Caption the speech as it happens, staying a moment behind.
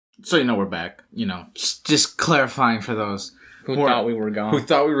So we're back. Just clarifying for those who thought we were gone.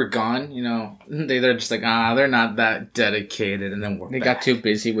 They're just like, they're not that dedicated, and then they got too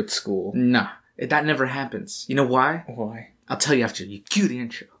busy with school. Nah, that never happens. You know why? Why? I'll tell you after you cue the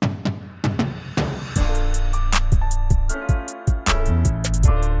intro.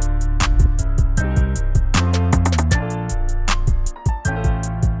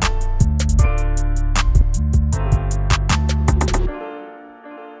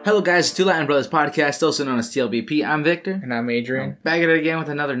 Hello guys, Two Latin Brothers Podcast, also known as T.L.B.P. I'm Victor. And I'm Adrian. Back at it again with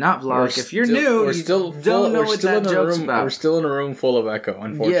another not vlog. If you're new, you don't know what that joke's about. We're still in a room full of echo,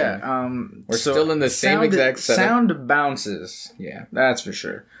 unfortunately. Yeah, we're still in the same exact setup. Sound bounces. Yeah, that's for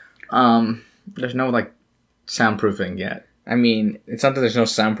sure. There's no, soundproofing yet. I mean, it's not that there's no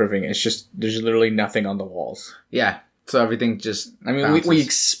soundproofing, it's just there's literally nothing on the walls. Yeah. So everything just we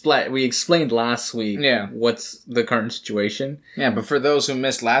explained last week what's the current situation. Yeah, but for those who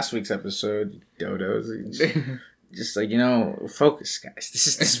missed last week's episode, dodos, just focus, guys.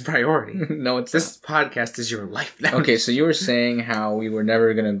 This is priority. No, this podcast is your life now. Okay, so you were saying how we were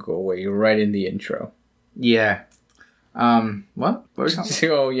never gonna go away. You were right in the intro. Yeah. What?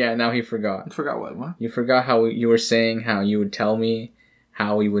 Oh yeah, now he forgot. I forgot what? What? You forgot how you were saying how you would tell me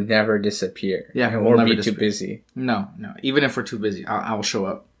how we would never disappear. Yeah, or be too busy. No. Even if we're too busy, I will show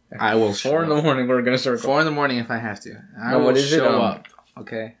up. I will. 4 in the morning, we're gonna start. 4 in the morning if I have to. I will show up.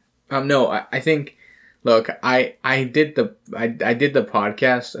 Okay. No, I think. Look, I did the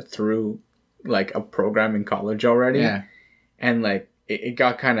podcast through a program in college already. Yeah. And it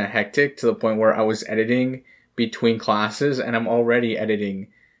got kind of hectic to the point where I was editing between classes, and I'm already editing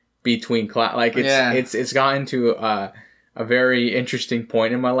between class. It's gotten to a very interesting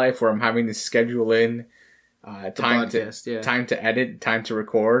point in my life where I'm having to schedule in time to edit, time to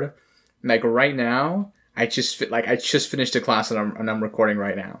record. Right now, I just finished a class and I'm recording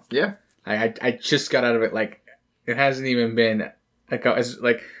right now. Yeah, I just got out of it. It hasn't even been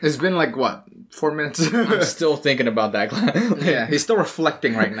it's been what, 4 minutes. I'm still thinking about that class. Yeah, he's still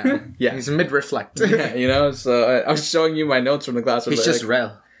reflecting right now. Yeah, he's mid-reflect. Yeah, So I was showing you my notes from the class. He's just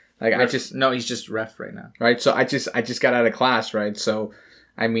rel. He's just ref right now. Right, so I just got out of class, right? So,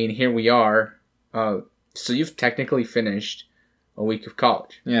 I mean, here we are. So you've technically finished a week of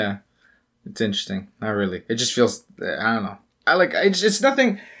college. Yeah, it's interesting. Not really. It just feels. I don't know. It's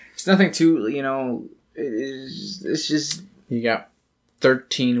nothing. It's nothing too. It's just. You got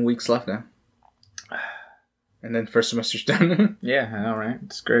 13 weeks left now, and then first semester's done. Yeah, I know, right?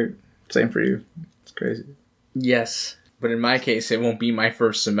 It's great. Same for you. It's crazy. Yes. But in my case, it won't be my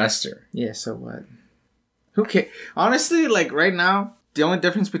first semester. Yeah, so what? Who cares? Honestly, right now, the only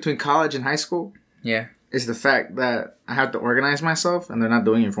difference between college and high school is the fact that I have to organize myself and they're not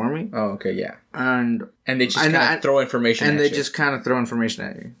doing it for me. Oh, okay, yeah. And they just kind of throw information at you. And they just kind of throw information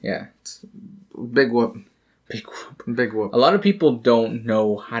at you. Yeah. It's big whoop. Big whoop. A lot of people don't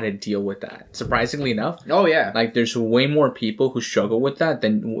know how to deal with that. Surprisingly enough. Oh, yeah. There's way more people who struggle with that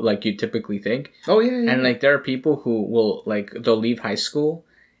than, you typically think. Oh, yeah. And, there are people who will, they'll leave high school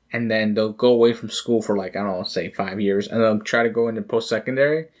and then they'll go away from school for, I don't know, say 5 years. And they'll try to go into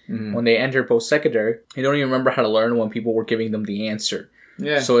post-secondary. Mm-hmm. When they enter post-secondary, they don't even remember how to learn when people were giving them the answer.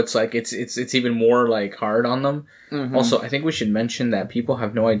 Yeah. So it's it's even more hard on them. Mm-hmm. Also, I think we should mention that people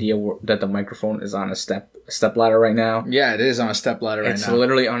have no idea that the microphone is on a step ladder right now. Yeah, it is on a step ladder right now. It's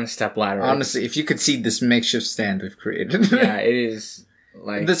literally on a step ladder. Honestly, if you could see this makeshift stand we've created. Yeah, it is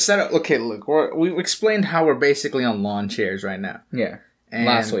the setup. Okay, look, we've explained how we're basically on lawn chairs right now. Yeah.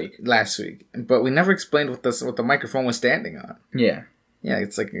 Last week, but we never explained what the microphone was standing on. Yeah. Yeah,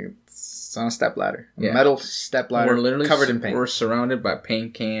 it's on a step ladder. A metal step ladder. We're literally covered in paint. We're surrounded by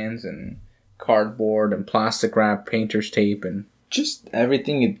paint cans and cardboard and plastic wrap, painter's tape, and just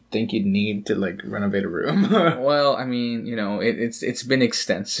everything you'd think you'd need to renovate a room. Well, I mean, it's been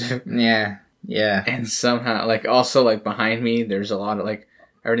extensive. Yeah. Yeah. And somehow also behind me there's a lot of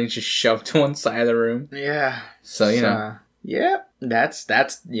everything's just shoved to one side of the room. Yeah. So, yeah. That's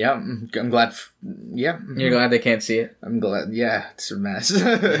yeah. I'm glad. Yeah. You're glad they can't see it? I'm glad. Yeah. It's a mess.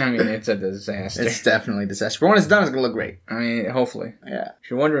 I mean, it's a disaster. It's definitely a disaster. But when it's done, it's going to look great. I mean, hopefully. Yeah.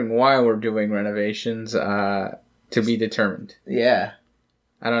 If you're wondering why we're doing renovations, to be determined. Yeah.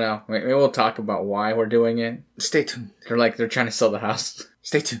 I don't know. Maybe we'll talk about why we're doing it. Stay tuned. They're trying to sell the house.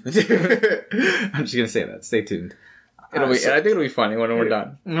 Stay tuned. I'm just going to say that. Stay tuned. I think it'll be funny when we're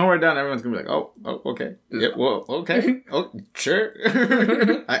done. When we're done, everyone's gonna be like, "Oh, okay, yeah, well, okay, oh, sure,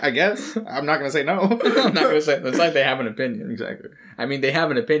 I guess." I'm not gonna say no. I'm not gonna say. It's like they have an opinion. Exactly. I mean, they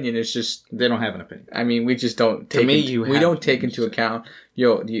have an opinion. It's just they don't have an opinion. I mean, we just don't. To me, we don't take into account.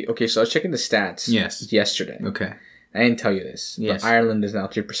 Okay, so I was checking the stats. Yes. Yesterday. Okay. I didn't tell you this. Yes. But Ireland is now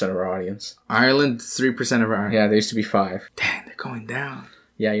 3% of our audience. Ireland, 3% of our... Yeah, they used to be 5. Dang, they're going down.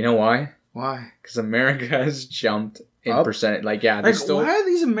 Yeah, you know why? Why? Because America has jumped in percent. Like, yeah, like, why are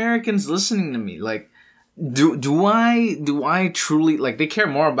these Americans listening to me? Like, do I truly like? They care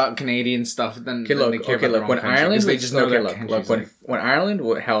more about Canadian stuff than they care about their own when country, Ireland they just know their country. When Ireland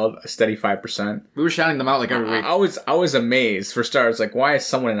held a steady 5%, we were shouting them out like every week. I was amazed for starters. Like, why is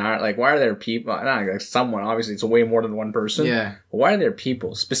someone in Ireland? Like, why are there people? Not like someone. Obviously, it's way more than one person. Yeah. But why are there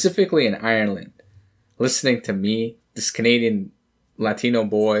people specifically in Ireland listening to me, this Canadian Latino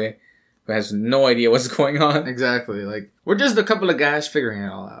boy who has no idea what's going on? Exactly. Like, we're just a couple of guys figuring it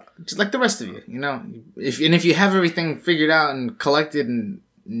all out. Just like the rest of you, you know? If you have everything figured out and collected and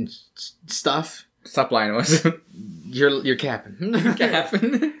stuff... Stop lying to us. You're capping. You're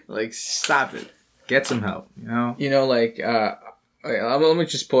capping. Like, stop it. Get some help, you know? You know, like, let me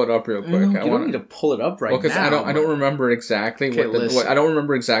just pull it up real quick. No, you don't need to pull it up right now. Because I don't remember exactly I don't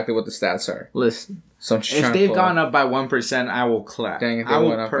remember exactly what the stats are. Listen. So I'm just if they've gone up by 1%, I will clap. Dang, if they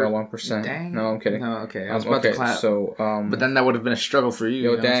went up by 1%. Dang. No, I'm kidding. No, okay. I was about to clap. So, but then that would have been a struggle for you.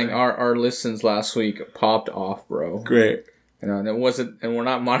 Yo, dang, our listens last week popped off, bro. Great. You know, and it wasn't, and we're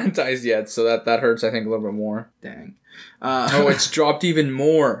not monetized yet, so that hurts, I think, a little bit more. Dang. It's dropped even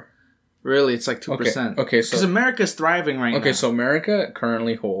more. Really? It's like 2%. Okay, so... Because America's thriving right now. Okay, so America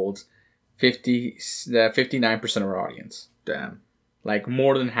currently holds 59% of our audience. Damn. Like,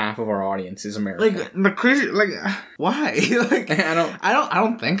 more than half of our audience is American. Like, the crazy... Like, why? Like, I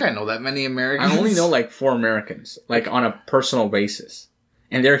don't think I know that many Americans. I only know, like, 4 Americans. Like, on a personal basis.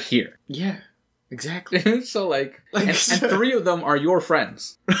 And they're here. Yeah. Exactly. So, like and 3 of them are your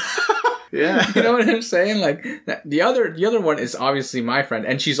friends. Yeah. You know what I'm saying? Like, the other one is obviously my friend,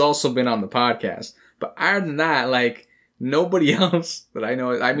 and she's also been on the podcast. But other than that, like, nobody else that I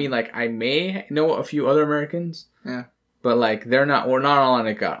know. I mean, like, I may know a few other Americans. Yeah. But, like, we're not all on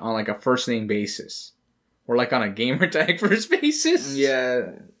a first name basis. We're, like, on a gamer tag first basis.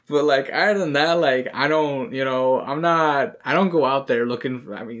 Yeah. But, like, other than that, like, I don't go out there looking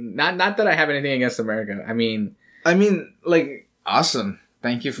for, I mean, not that I have anything against America. I mean, like, awesome.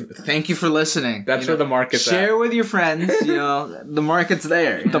 Thank you for listening. That's where the market's at. Share with your friends, you know, the market's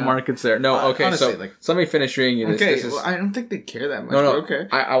there. The market's there. No, okay, honestly, so let me finish reading you this. Okay, well, I don't think they care that much. No, okay.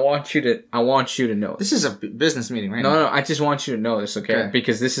 I want you to know. This is a business meeting right now. No, I just want you to know this, okay?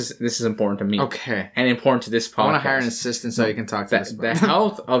 Because this is important to me. Okay. And important to this podcast. I want to hire an assistant so you can talk to us about the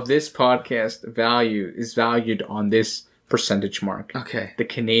health of this podcast is valued on this percentage mark. Okay. The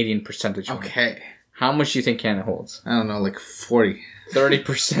Canadian percentage mark. Okay. How much do you think Canada holds? I don't know, like 40.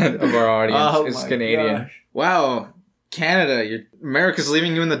 30% of our audience is Canadian. Gosh. Wow. Canada, America's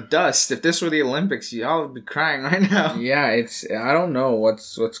leaving you in the dust. If this were the Olympics, y'all would be crying right now. Yeah, I don't know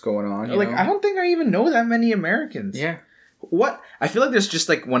what's going on. Like, I don't think I even know that many Americans. Yeah. What? I feel like there's just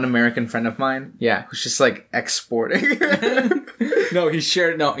like one American friend of mine. Yeah. Who's just like exporting. No, he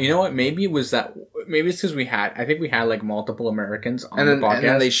shared. No, you know what? Maybe it's because we had like multiple Americans on the podcast. And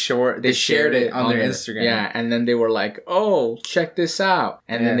then they shared it on their Instagram. Yeah. And then they were like, oh, check this out.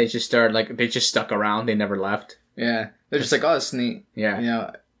 And then they just started they just stuck around. They never left. Yeah. They're just like, oh, it's neat. Yeah. You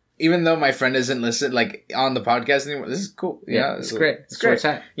know, even though my friend isn't listed like on the podcast anymore, this is cool. Yeah. It's great. It's great.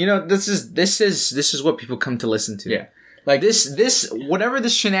 You know, this is what people come to listen to. Yeah. Like this, whatever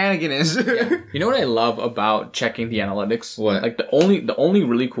this shenanigan is. Yeah. You know what I love about checking the analytics? What? Like the only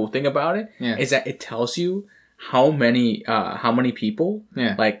really cool thing about it is that it tells you how many people,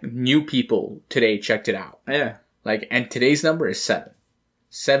 like new people today checked it out. Yeah. Like, and today's number is 7.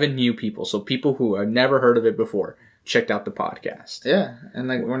 7 new people. So people who have never heard of it before checked out the podcast. Yeah. And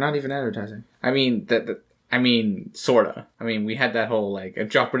like, we're not even advertising. I mean, sorta. I mean, we had that whole, like,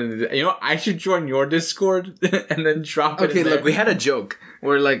 drop it in the... You know, I should join your Discord and then drop it in there. Okay, look, we had a joke.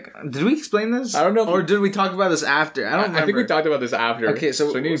 Where, like... Did we explain this? I don't know. Or did we talk about this after? I don't remember. I think we talked about this after. Okay,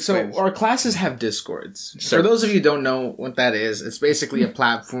 so our classes have Discords. Sure. For those of you who don't know what that is, it's basically a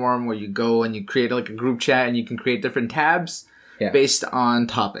platform where you go and you create, like, a group chat and you can create different tabs based on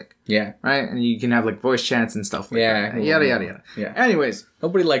topic. Yeah. Right? And you can have, like, voice chats and stuff like that. Cool. Yada, yada, yada. Yeah. Anyways...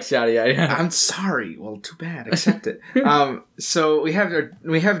 Nobody likes yada yada. I'm sorry. Well, too bad. Accept it. So we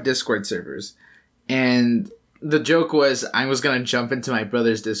have Discord servers, and the joke was I was gonna jump into my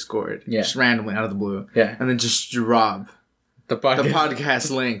brother's Discord, just randomly out of the blue, and then just drop the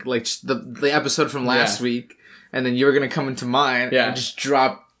podcast link, like the episode from last week, and then you were gonna come into mine, and just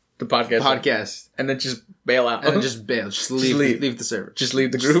drop the podcast, and then just bail out, and then just bail, just leave the server, just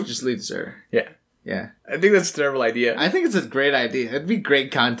leave the group, just leave the server. Yeah. Yeah. I think that's a terrible idea. I think it's a great idea. It'd be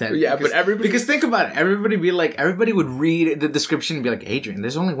great content. Yeah, but everybody... Because think about it. Everybody would read the description and be like, Adrian,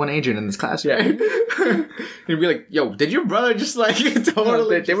 there's only one Adrian in this class, right? Yeah. You'd be like, yo, did your brother just like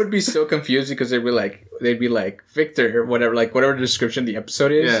totally... They would be so confused because they'd be like, Victor, or whatever, like whatever the description of the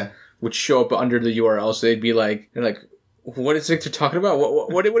episode is, would show up under the URL. So they'd be like, what is Victor talking about?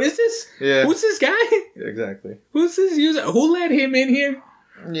 What is this? Yeah. Who's this guy? Exactly. Who's this user? Who let him in here?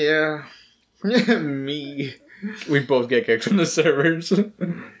 Yeah. Me. We both get kicked from the servers.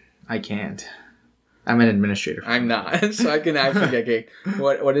 I can't. I'm an administrator. I'm not, so I can actually get kicked.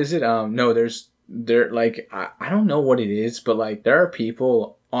 What is it? No, I don't know what it is, but like there are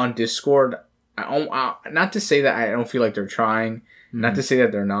people on Discord. Not to say that I don't feel like they're trying, not to say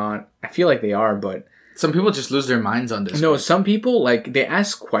that they're not. I feel like they are, but some people just lose their minds on Discord. No, some people like they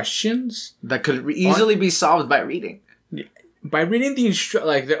ask questions that could easily be solved by reading. By reading the so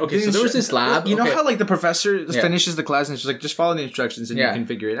there was this lab. You know how like the professor finishes the class and she's like, just follow the instructions and you can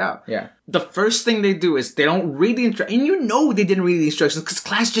figure it out. Yeah. The first thing they do is they don't read the instructions. And you know they didn't read the instructions because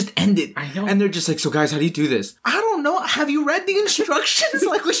class just ended. I know. And they're just like, so guys, how do you do this? I don't know. Have you read the instructions?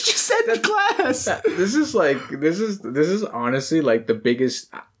 Like we just said in class. This is honestly like the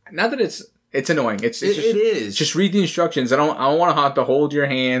biggest. Not that it's annoying. It is. Just read the instructions. I don't want to have to hold your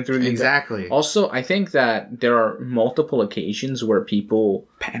hand through the exactly. Also, I think that there are multiple occasions where people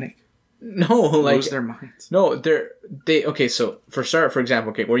panic. No, like lose their minds. No, okay. So for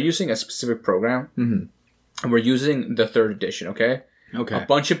example, okay, we're using a specific program, and we're using the 3rd edition. Okay. A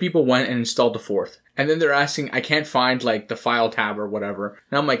bunch of people went and installed the 4th. And then they're asking, I can't find, like, the file tab or whatever.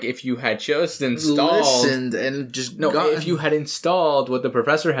 And I'm like, if you had just installed... Listened and just... if you had installed what the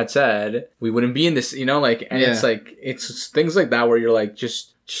professor had said, we wouldn't be in this, like... And it's like, it's things like that where you're like,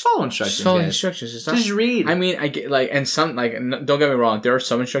 just follow instructions. Just follow instructions. Just read. I mean, I get, like... And some, like... Don't get me wrong. There are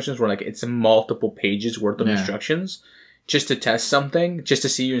some instructions where, like, it's multiple pages worth of instructions. Just to test something, just to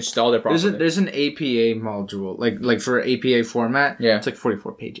see you install it properly. There's an APA module, like for APA format. Yeah, it's like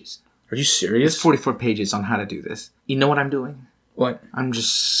 44 pages. Are you serious? It's 44 pages on how to do this. You know what I'm doing? What? I'm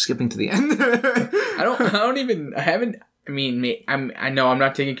just skipping to the end. I know I'm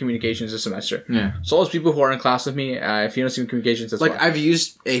not taking communications this semester. Yeah. So all those people who are in class with me, if you don't see communications, that's like fine. I've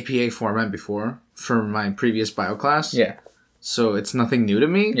used APA format before for my previous bio class. Yeah. So it's nothing new to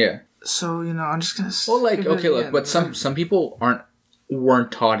me. Yeah. So, I'm just gonna... Well, like, okay, look, but some people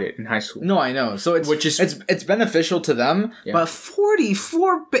weren't taught it in high school. No, I know. So it's beneficial to them, but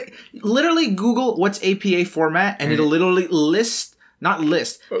 44... Literally Google what's APA format, and it'll literally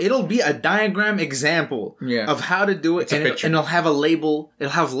it'll be a diagram example of how to do it, and it'll have a label,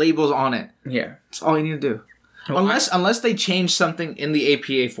 it'll have labels on it. Yeah. That's all you need to do. Unless they change something in the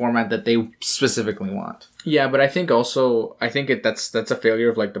APA format that they specifically want. Yeah, but I think that's a failure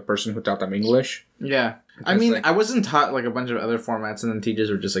of like the person who taught them English. Yeah. I mean, I wasn't taught like a bunch of other formats, and then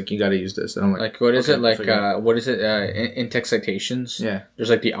teachers were just like, you gotta use this. And I'm like what is it? Like, what is it? In-text citations? Yeah. There's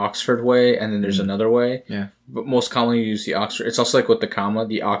like the Oxford way, and then there's another way. Yeah. But most commonly you use the Oxford. It's also like with the comma,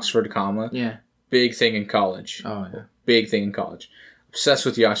 the Oxford comma. Yeah. Big thing in college. Oh, yeah. Big thing in college. Obsessed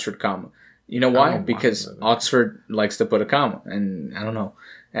with the Oxford comma. You know why? Because Oxford likes to put a comma, and I don't know.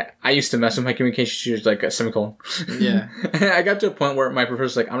 I used to mess with my communication teachers like a semicolon. Yeah. I got to a point where my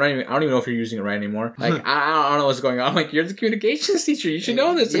professor's like, I don't even know if you're using it right anymore. Like, I don't know what's going on. I'm like, you're the communications teacher. You should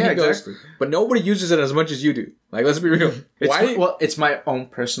know this. And he goes, exactly. But nobody uses it as much as you do. Like, let's be real. It's my own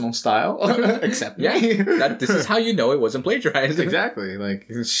personal style. Except this is how you know it wasn't plagiarized. Exactly. Like,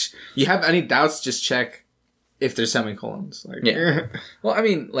 you have any doubts, just check if there's semicolons. Like, yeah. Well, I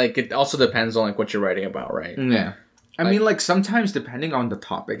mean, like, it also depends on like what you're writing about, right? Yeah. I mean, like, sometimes, depending on the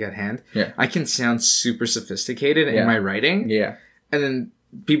topic at hand, I can sound super sophisticated in my writing. Yeah. And then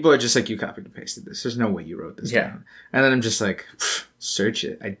people are just like, you copied and pasted this. There's no way you wrote this down. And then I'm just like, search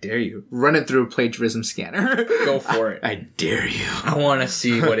it. I dare you. Run it through a plagiarism scanner. Go for it. I dare you. I want to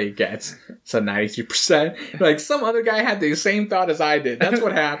see what it gets. It's a 93%. Like, some other guy had the same thought as I did. That's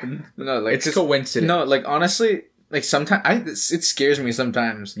what happened. No, like, it's coincidence. No, like, honestly... Like, sometimes, it scares me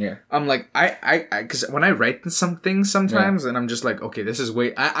sometimes. Yeah. I'm like, because when I write something sometimes, and I'm just like, okay, this is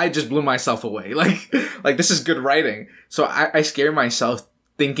I just blew myself away. Like this is good writing. So I scare myself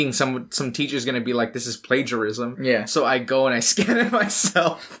thinking some teacher's gonna be like, this is plagiarism. Yeah. So I go and I scan it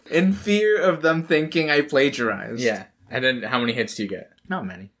myself in fear of them thinking I plagiarized. Yeah. And then how many hits do you get? Not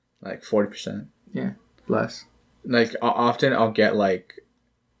many. Like 40%. Yeah. Less. Like, often I'll get like,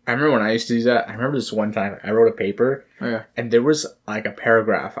 I remember when I used to do that. I remember this one time I wrote a paper, and there was like a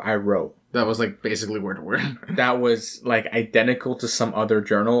paragraph I wrote that was like basically word to word. That was like identical to some other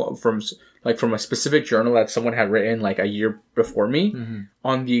journal from a specific journal that someone had written like a year before me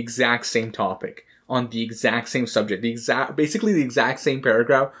on the exact same topic. on the exact same subject, basically the exact same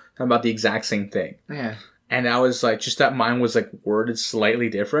paragraph about the exact same thing. Yeah. And I was like, just that mine was like worded slightly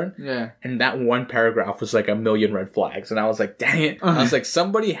different. Yeah. And that one paragraph was like a million red flags. And I was like, dang it. I was like,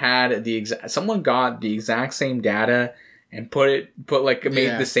 someone got the exact same data and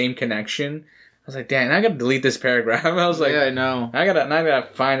made the same connection. I was like, dang, I gotta delete this paragraph. I was like, yeah, I know. I gotta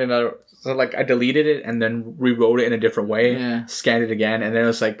find another. So like I deleted it and then rewrote it in a different way, scanned it again, and then it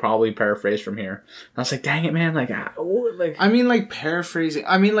was like probably paraphrased from here. I was like, dang it, man! I mean, like paraphrasing.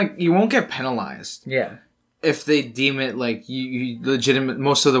 I mean, like you won't get penalized. Yeah. If they deem it like you legitimate,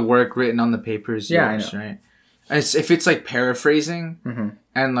 most of the work written on the paper is yours, right? If it's like paraphrasing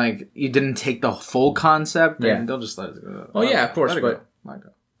and like you didn't take the full concept, then they'll just let it go. Oh yeah, of course, but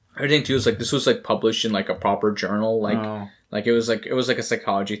everything too is like this was like published in like a proper journal, like it was like a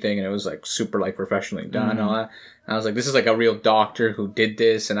psychology thing, and it was like super like professionally done and all that. And I was like, this is like a real doctor who did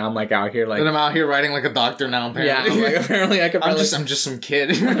this, and I'm like out here like. And I'm out here writing like a doctor now. Apparently, yeah. Like, apparently, I could. I'm just some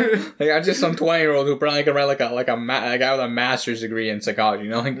kid. Like I'm just some 20-year-old who probably could write like a guy with a master's degree in psychology. You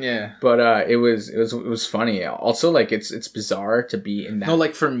know, like yeah. But it was funny. Also, like it's bizarre to be in that. No,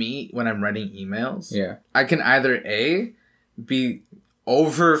 like for me when I'm writing emails, I can either be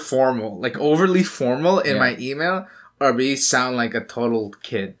overly formal in my email. Or sound like a total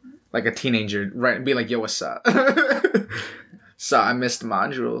kid, like a teenager, right? And be like, "Yo, what's up?" So I missed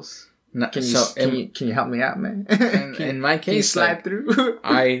modules. Can you help me out, man? In my case, can you slide through?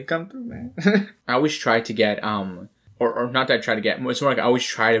 I come through, man. I always try to get or not that I try to get. It's more like I always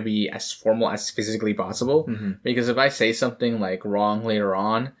try to be as formal as physically possible, because if I say something like wrong later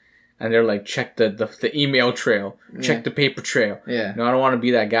on, and they're like, check the email trail, check the paper trail. Yeah. No, I don't want to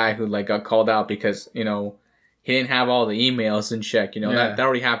be that guy who like got called out because he didn't have all the emails in check. That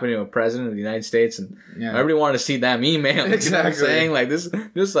already happened to a president of the United States, and everybody wanted to see them emails. Exactly. You know what I'm saying? Like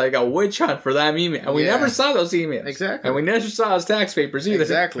this like a witch hunt for them email. And we never saw those emails. Exactly. And we never saw his tax papers either.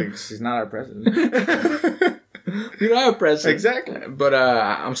 Exactly. He's not our president. We don't have a president. Exactly. But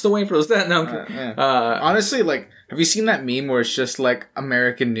I'm still waiting for those. Honestly, like, have you seen that meme where it's just like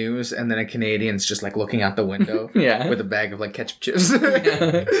American news and then a Canadian's just like looking out the window with a bag of like ketchup chips?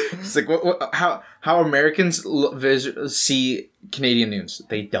 It's like how Americans see Canadian news.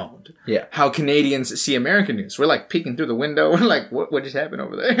 They don't. Yeah. How Canadians see American news. We're like peeking through the window. We're like, what just happened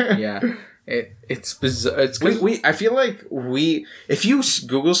over there? Yeah. It's bizarre. It's I feel like if you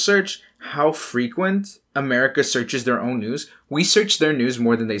Google search how frequent America searches their own news, we search their news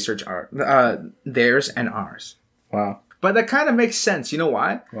more than they search theirs and ours. Wow. But that kind of makes sense. You know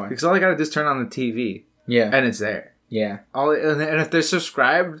why? Why? Because all I gotta do is turn on the TV. Yeah. And it's there. Yeah. And if they're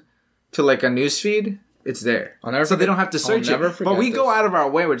subscribed to like a news feed, it's there. So they don't have to search it. But we go out of our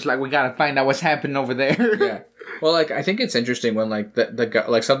way, which like we gotta find out what's happening over there. Yeah. Well, like I think it's interesting when like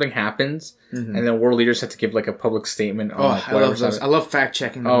like something happens and then world leaders have to give like a public statement. On, like, I love those. I love fact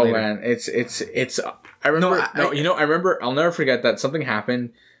checking. Oh later. Man, it's. I remember. I'll never forget that something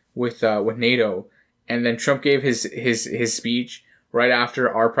happened with NATO, and then Trump gave his speech right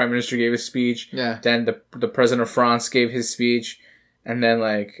after our prime minister gave his speech. Yeah. Then the president of France gave his speech, and then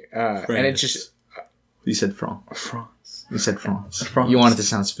like and it just. You said France. France. You said France. You wanted to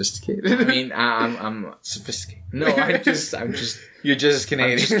sound sophisticated. I mean, I'm sophisticated. No, I'm just. You're just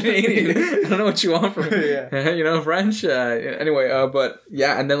Canadian. I'm just Canadian. I don't know what you want from me. Yeah. French. Anyway, but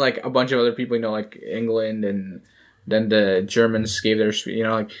yeah, and then like a bunch of other people, like England, and then the Germans gave their speech.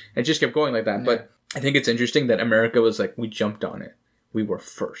 Like it just kept going like that. Yeah. But I think it's interesting that America was like, we jumped on it. We were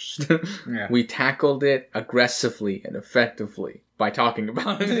first. Yeah. We tackled it aggressively and effectively by talking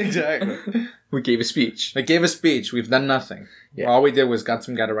about it. Exactly. We gave a speech. They gave a speech. We've done nothing. Yeah. All we did was got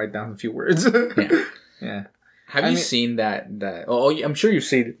some guy to write down a few words. Yeah. Yeah. Have you seen that? Oh, I'm sure you've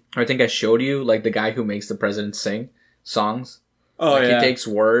seen. I think I showed you like the guy who makes the president sing songs. Oh, like, yeah. He takes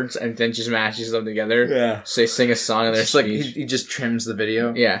words and then just mashes them together. Yeah. So they sing a song in their speech. Like he just trims the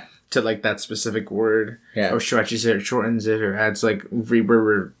video. Yeah. To like that specific word. Yeah. Or stretches it, or shortens it, or adds like reverb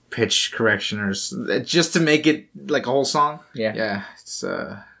or pitch correction, or just to make it like a whole song. Yeah. Yeah. It's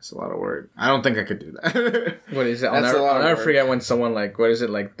a lot of work. I don't think I could do that. What is it? I'll never forget when someone like, what is it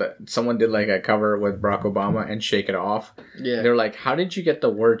like? Someone did like a cover with Barack Obama and Shake It Off. Yeah. They're like, how did you get the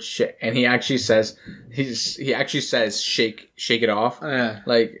word shit? And he actually says, shake it off. Yeah.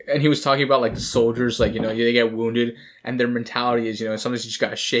 Like, and he was talking about like the soldiers, like, they get wounded and their mentality is, sometimes you just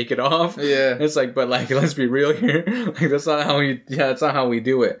gotta shake it off. Yeah. It's like, but like, let's be real here. Like, that's not how we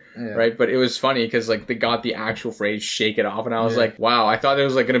do it. Yeah. Right. But it was funny because like they got the actual phrase shake it off. And I was like, wow, I thought it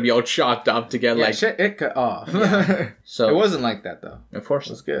was like going to be all chopped up to get like. Shake it off. Yeah. So it wasn't like that though. Of course.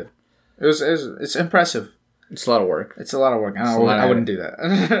 It was good. It's impressive. It's a lot of work. It's a lot of work. I wouldn't do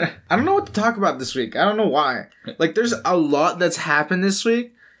that. I don't know what to talk about this week. I don't know why. Like, there's a lot that's happened this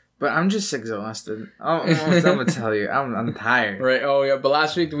week, but I'm just exhausted. I'm gonna tell you, I'm tired. Right? Oh yeah, but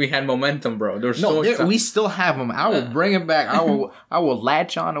last week we had momentum, bro. There was so much stuff. We still have them. I will bring it back. I will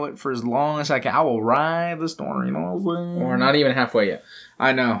latch onto it for as long as I can. I will ride the storm. You know what I'm saying? We're not even halfway yet.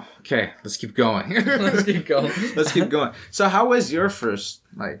 I know. Okay, let's keep going. Let's keep going. Let's keep going. So, how was your first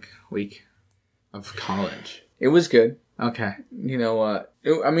week of college? It was good. Okay. You know what?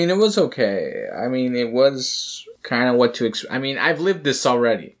 It was okay. I mean, it was kind of what to expect. I mean, I've lived this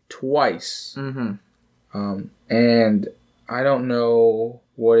already twice. Mm-hmm. And I don't know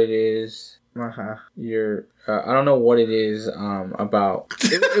what it is. Uh-huh. I don't know what it is. About.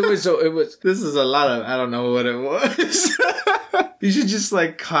 It was. This is a lot of. I don't know what it was. You should just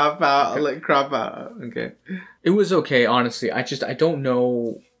crop out. Okay. It was okay, honestly. I don't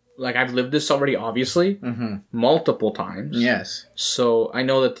know. Like, I've lived this already, obviously, multiple times. Yes. So I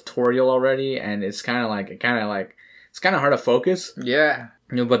know the tutorial already, and it's kind of it's kind of hard to focus. Yeah.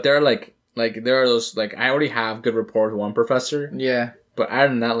 You know, but there are those, I already have good rapport with one professor. Yeah. But other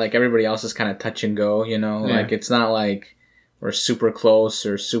than that, everybody else is kind of touch and go, you know? Yeah. It's not like we're super close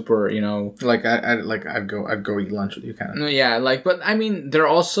or super, you know... I'd go eat lunch with you, kind of. Yeah, but, I mean, there are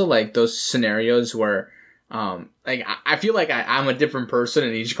also, those scenarios where... I feel like I'm a different person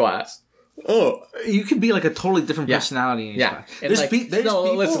in each class. Oh, you could be a totally different personality in each class. And there's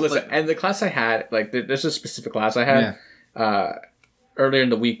people, listen. And the class I had, there's a specific class I had earlier in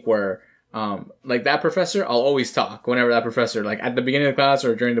the week where, that professor, I'll always talk whenever that professor, at the beginning of the class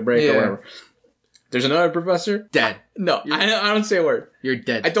or during the break or whatever. There's another professor. Dead. No, I don't say a word. You're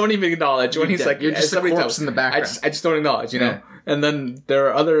dead. I don't even acknowledge when he's dead. You're just a corpse in the background. I just don't acknowledge, you know? And then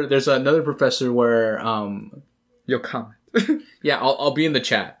there's another professor where, you'll comment. Yeah, I'll be in the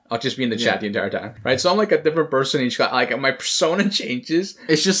chat. I'll just be in the chat the entire time. Right? So I'm a different person in each class. My persona changes.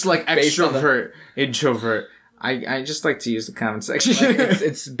 It's just extrovert, introvert. I just like to use the comment section.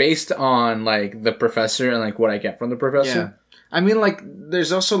 It's based on the professor and what I get from the professor. Yeah. I mean,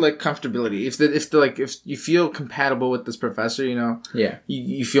 there's also comfortability. If you feel compatible with this professor, you know,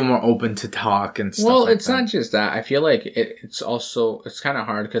 you feel more open to talk and stuff. Well, it's not just that. I feel it's also kind of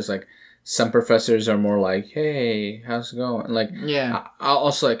hard because some professors are more hey, how's it going? I'll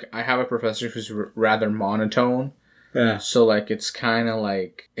also I have a professor who's rather monotone. Yeah. So it's kind of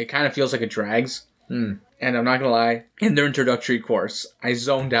it kind of feels like it drags. And I'm not gonna lie, in their introductory course, I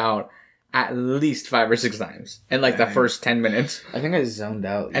zoned out at least 5 or 6 times in the first 10 minutes. I think I zoned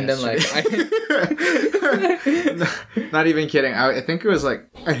out. And yesterday. Then not even kidding. I think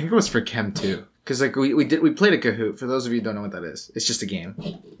it was for Chem 2. Because we played a Kahoot. For those of you who don't know what that is, it's just a game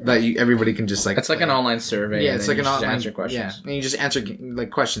that everybody can just It's an online survey. Yeah, it's an online answer questions. Yeah, and you just answer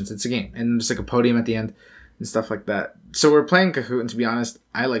questions. It's a game, and there's a podium at the end and stuff like that. So we're playing Kahoot, and to be honest,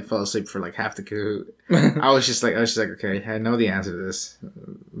 I fell asleep for half the Kahoot. I was just okay, I know the answer to this,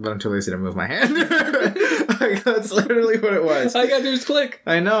 but I'm too lazy to move my hand. That's literally what it was. All you gotta do is click.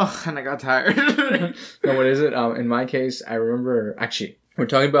 I know, and I got tired. No, what is it? In my case, I remember actually. We're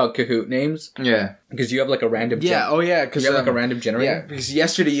talking about Kahoot names. Yeah. Because you have a random... Yeah, because... You have a random generator? Yeah, because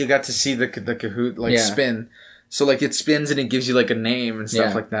yesterday you got to see the Kahoot, spin. So, it spins and it gives you, a name and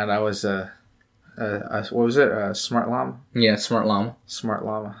stuff like that. I was, what was it? Smart Llama? Yeah, Smart Llama. Smart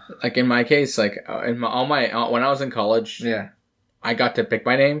Llama. In my case, when I was in college... Yeah. I got to pick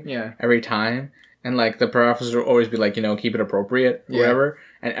my name. Yeah. Every time. And, the professor would always be keep it appropriate, or whatever.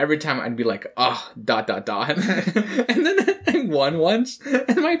 And every time I'd be and then I won once,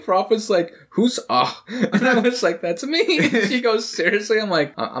 and my prof was who's and I was that's me. She goes, seriously? I'm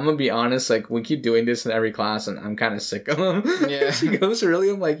I'm gonna be honest, we keep doing this in every class, and I'm kind of sick of them. Yeah. She goes, really?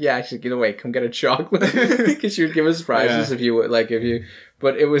 I'm yeah, actually, get away, come get a chocolate. Because she would give us prizes if you would,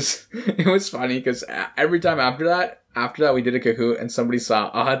 but it was funny, because every time after that, we did a Kahoot, and somebody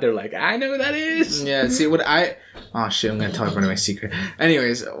saw, they're I know who that is. Yeah, see, oh shit, I'm gonna tell everybody my secret.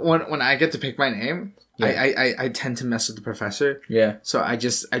 Anyways, when I get to pick my name, I tend to mess with the professor. Yeah. So I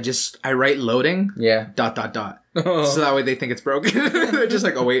write loading. Yeah. ... So that way they think it's broken. They're just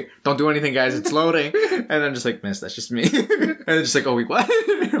oh wait, don't do anything, guys, it's loading. And I'm just miss, that's just me. And they're just oh wait, what?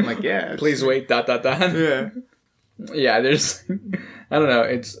 I'm yeah. Please wait, ... Yeah. Yeah, there's, I don't know,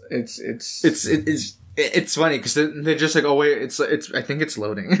 it's funny because they're just oh wait, it's I think it's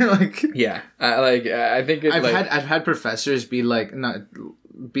loading. Yeah, I think I've had professors be I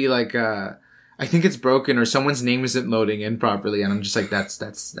think it's broken or someone's name isn't loading in properly, and I'm just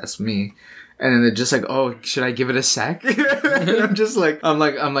that's me. And then they're just oh, should I give it a sec? I'm just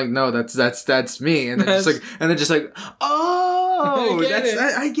I'm no, that's me. And they're just and they're just oh. Oh,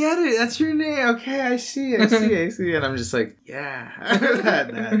 I get it. That's your name. Okay, I see. And I'm just like,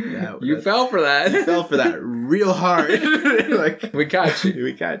 yeah. You fell for that. You fell for that real hard. Like, we got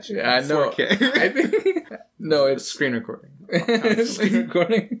you. I know. 4K. I think no, it's screen recording. Screen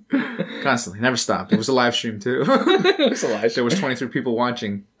recording. Constantly. Never stopped. It was a live stream too. It was a live stream. There was 23 people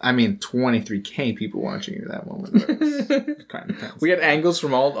watching. I mean, 23K people watching at that moment. It was kind of intense. We had angles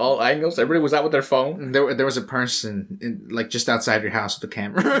from all angles. Everybody was out with their phone. There was a person like just outside your house with a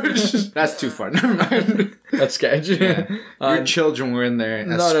camera. That's too far. Never mind. That's sketchy. Yeah. Your children were in there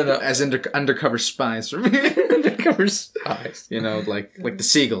as undercover spies for me. Undercover spies. You know, like the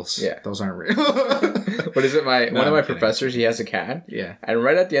seagulls. Yeah. Those aren't real. What is it? One of my professors, he has a cat. Yeah. And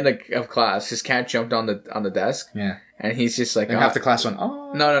right at the end of class, his cat jumped on the desk. Yeah. And he's just like... And half the class went,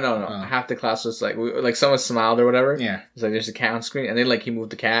 oh. No. Oh. Half the class was like someone smiled or whatever. Yeah. It's like, there's a cat on screen. And then he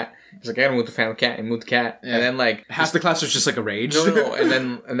moved the cat. He's like, I gotta move the family cat. And moved the cat. Yeah. And then half the class was just like a rage. No.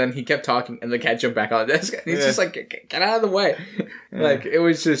 And then he kept talking and the cat jumped back on the desk. And he's just like, get out of the way. Yeah. Like, it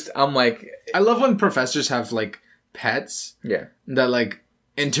was just... I'm like... I love when professors have pets. Yeah. That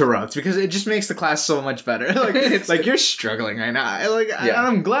interrupt because it just makes the class so much better. Like you're struggling right now.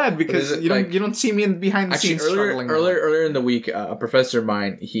 I'm glad because you don't see me behind the scenes struggling. Earlier in the week, a professor of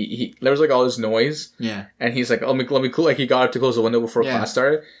mine, he there was all this noise. Yeah. And he's like, let me he got up to close the window before class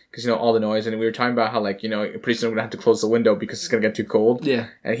started because all the noise, and we were talking about how pretty soon I'm gonna have to close the window because it's gonna get too cold. Yeah.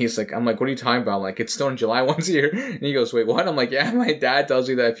 And he's like, I'm like, what are you talking about? I'm like, it's snowed in July once a year. And he goes, wait, what? I'm like, yeah, my dad tells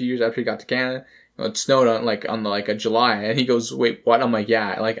me that a few years after he got to Canada, it snowed on a July, and he goes, wait, what? I'm like,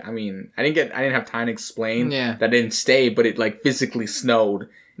 yeah, I didn't have time to explain that I didn't stay, but it physically snowed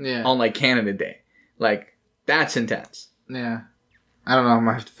on Canada Day. That's intense. Yeah. I don't know. I'm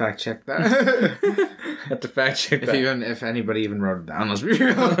gonna have to fact check that. Have to fact check that. If anybody even wrote it down, let's be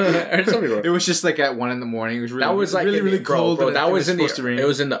real. It was just at 1 a.m. It was really cold. Bro, that was it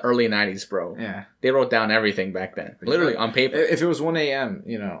was in the early 90s, bro. Yeah. They wrote down everything back then, literally on paper. If it was 1 a.m.,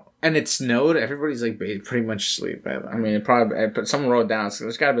 and it snowed, everybody's pretty much asleep by then. I mean, but someone wrote it down. So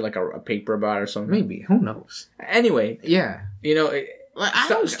there's got to be a paper about it or something. Maybe. Who knows? Anyway. Yeah.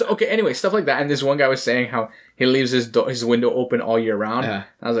 Okay, anyway, stuff like that. And this one guy was saying how he leaves his window open all year round. Yeah.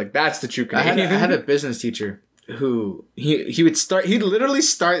 I was like, that's the true Canadian. I had a business teacher who he'd literally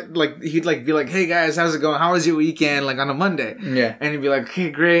start he'd be like, hey guys, how's it going? How was your weekend? On a Monday. Yeah. And he'd be like, okay,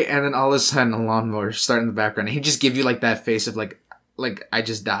 great. And then all of a sudden a lawnmower started in the background. And he'd just give you that face of I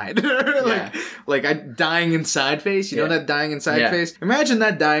just died. I dying inside face. You know that dying inside face? Imagine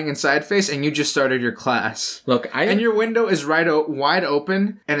that dying inside face and you just started your class. And your window is wide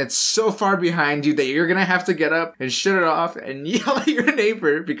open and it's so far behind you that you're going to have to get up and shut it off and yell at your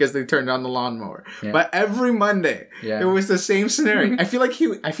neighbor because they turned on the lawnmower. Yeah. But every Monday, it was the same scenario. I feel like he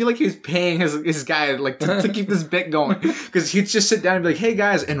was paying his guy to keep this bit going because he'd just sit down and be like, hey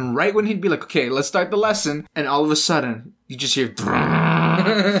guys, and right when he'd be like, okay, let's start the lesson, and all of a sudden you just hear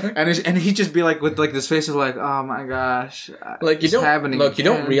and he'd just be with this face of oh my gosh, you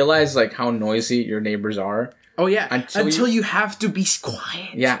don't realize how noisy your neighbors are. Oh yeah, until you have to be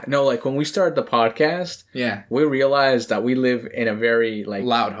quiet. Yeah, no, when we started the podcast, we realized that we live in a very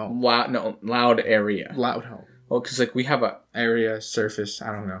loud home, loud area, loud home. Well, because we have a area surface.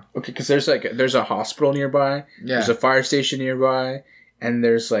 I don't know. Okay, because there's a hospital nearby. Yeah. There's a fire station nearby. And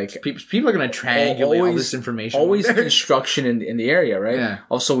there's people are gonna triangulate all this information. Always construction in the area, right? Yeah.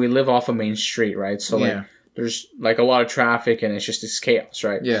 Also, we live off a main street, right? So there's a lot of traffic, and it's just this chaos,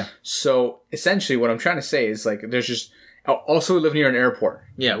 right? Yeah. So essentially, what I'm trying to say is there's just also we live near an airport.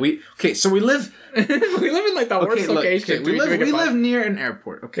 Yeah. So we live we live in the worst location. We live near an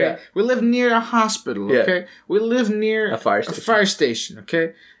airport. Okay. Yeah. We live near a hospital. Okay. We live near a fire station.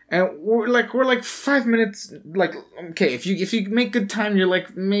 Okay. And we're 5 minutes, okay, if you make good time, you're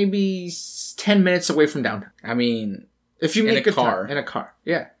maybe 10 minutes away from downtown. I mean, if you make good time. In a car,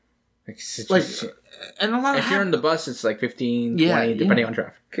 yeah. And a lot of... If you're in the bus, it's 15, 20, depending on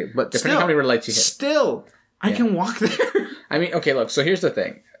traffic. Okay, but depending on how many red lights you hit. Still, I can walk there. I mean, okay, look, so here's the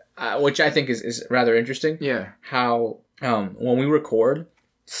thing, which I think is rather interesting. Yeah. How, when we record...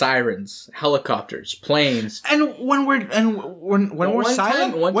 Sirens, helicopters, planes, and when we're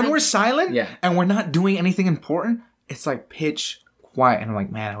silent, and we're not doing anything important, it's pitch quiet, and I'm like,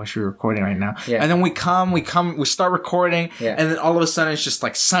 man, I wish we were recording right now. Yeah. And then we start recording, and then all of a sudden it's just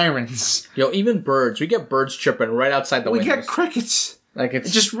sirens. Yo, even birds, we get birds chirping right outside the windows. We get crickets,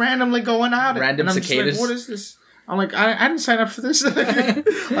 it's just randomly going out. Random cicadas. What is this? I'm I didn't sign up for this. This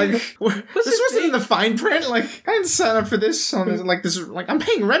wasn't in the fine print. I didn't sign up for this. I'm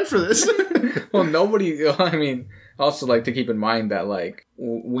paying rent for this. Well, nobody. I mean, Also, like, to keep in mind that, like,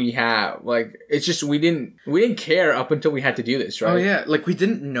 we have, like, it's just, we didn't care up until we had to do this, right? Oh, yeah. Like, we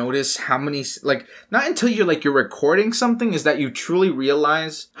didn't notice how many, like, not until you're recording something is that you truly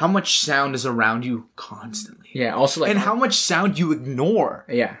realize how much sound is around you constantly. Yeah, also, like... And how much sound you ignore.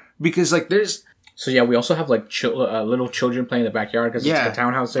 Yeah. Because, like, there's... So, yeah, we also have, like, little children playing in the backyard because it's like a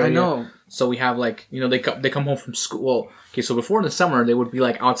townhouse area. I know. So we have, like, you know, they come home from school. Well, okay, so before in the summer, they would be,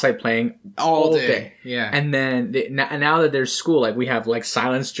 like, outside playing all day. Yeah. And then now that there's school, like, we have, like,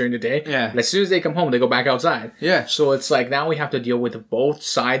 silence during the day. Yeah. And as soon as they come home, they go back outside. Yeah. So it's, like, now we have to deal with both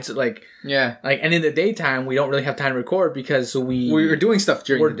sides, like... Yeah. Like, and in the daytime, we don't really have time to record because we're doing stuff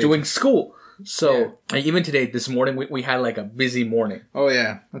during the day. We're doing school. So, like, even today, this morning, we had, like, a busy morning. Oh,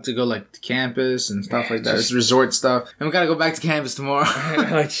 yeah. I had to go, like, to campus and stuff like that. It's resort stuff. And we gotta go back to campus tomorrow.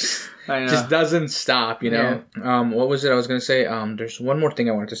 Just doesn't stop, you know? Yeah. What was it I was gonna say? There's one more thing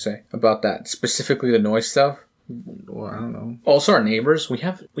I wanted to say about that. Specifically the noise stuff. Well, I don't know. Also our neighbors. We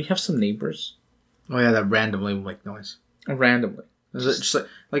have some neighbors. Oh, yeah, that randomly make noise. Randomly. Is it just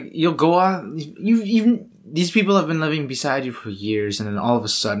like you'll go out, these people have been living beside you for years, and then all of a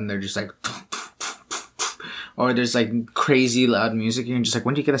sudden they're just like... Or there's like crazy loud music, and you're just like,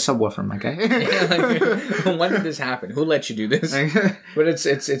 when do you get a subwoofer, my guy? Like, when did this happen? Who let you do this? But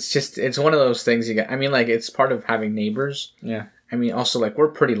it's one of those things you get. I mean, like, it's part of having neighbors. Yeah. I mean, also, like, we're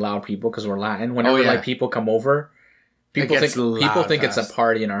pretty loud people because we're Latin. Whenever like people come over, people think it's a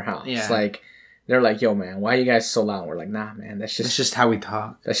party in our house. Yeah. Like, they're like, yo, man, why are you guys so loud? We're like, nah, man, that's just how we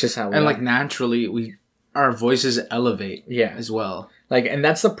talk. That's just how we and like naturally our voices elevate. Yeah. As well. Like, and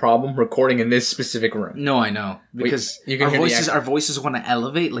that's the problem recording in this specific room. No, I know. Because our voices want to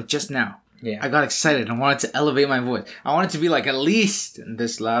elevate, like just now. Yeah. I got excited. I wanted to elevate my voice. I want it to be like at least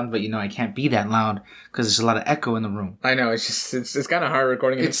this loud, but you know, I can't be that loud because there's a lot of echo in the room. I know. It's just, it's kind of hard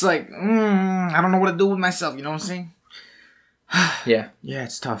recording. It's like, I don't know what to do with myself. You know what I'm saying? Yeah. Yeah,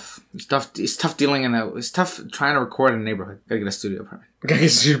 it's tough. It's tough dealing in that. It's tough trying to record in a neighborhood. Gotta get a studio apartment.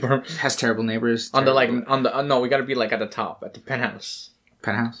 Has terrible neighbors. No, we gotta be like at the top, at the penthouse.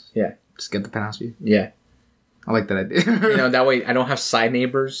 Penthouse? Yeah. Just get the penthouse view? Yeah. I like that idea. You know, that way I don't have side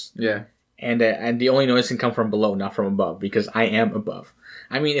neighbors. Yeah. And the only noise can come from below, not from above, because I am above.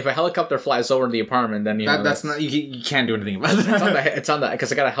 I mean, if a helicopter flies over the apartment, then, you know... That's not... You can't do anything about that. It's on the...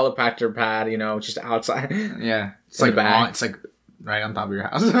 Because I got a helicopter pad, you know, just outside. Yeah. It's like it's like right on top of your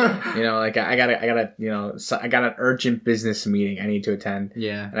house. You know, like, I gotta, you know... I got an urgent business meeting I need to attend.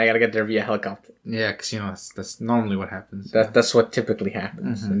 Yeah. And I gotta get there via helicopter. Yeah, because, you know, that's normally what happens. That's what typically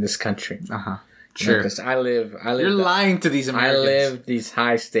happens in this country. Uh-huh. Sure. Because I live. You're lying to these Americans. I live these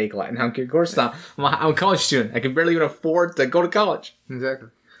high stake lives. Now, of course not. I'm a college student. I can barely even afford to go to college. Exactly.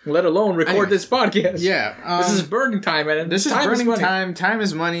 Let alone record this podcast. Yeah. This is burning time, man. This is burning time. Time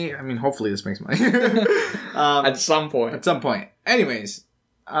is money. I mean, hopefully this makes money. At some point. At some point. Anyways.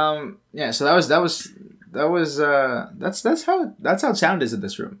 Yeah. So that's how sound is in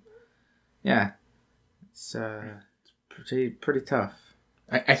this room. Yeah. It's pretty tough.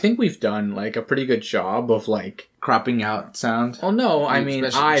 I think we've done like a pretty good job of like cropping out sound. Oh no, I mean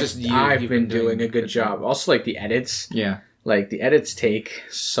I've been doing a good job. Also like the edits. Yeah. Like the edits take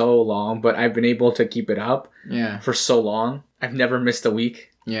so long, but I've been able to keep it up for so long. I've never missed a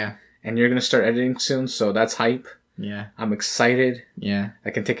week. Yeah. And you're gonna start editing soon, so that's hype. Yeah. I'm excited. Yeah. I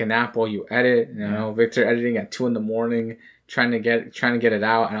can take a nap while you edit. You know, Victor editing at 2 a.m, trying to get it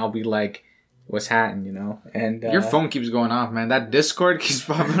out, and I'll be like, what's happening, you know? And your phone keeps going off, man. That Discord keeps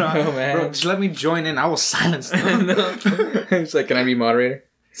popping off. Oh, man. Bro, just let me join in. I will silence them. It's like, can I be moderator?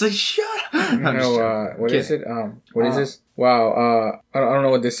 It's like, shut up. No, what is it? What is this? Wow. I don't know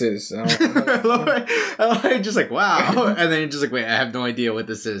what this is. I'm just like, wow. And then you're just like, wait, I have no idea what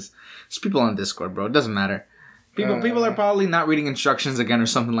this is. There's people on Discord, bro. It doesn't matter. People are probably not reading instructions again or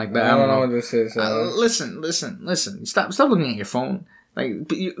something like that. I don't know what this is. Listen. Stop looking at your phone.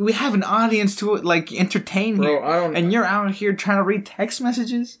 Like, we have an audience to like entertain here, and you're out here trying to read text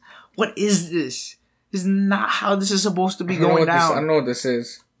messages. What is this? This is not how this is supposed to be going down. I don't know what this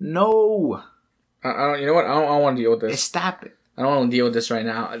is. No. I don't. You know what? I don't want to deal with this. Stop it. I don't want to deal with this right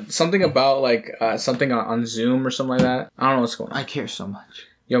now. Something about like something on Zoom or something like that. I don't know what's going on. I care so much.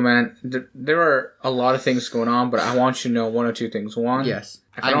 Yo, man, there are a lot of things going on, but I want you to know one or two things. One, yes,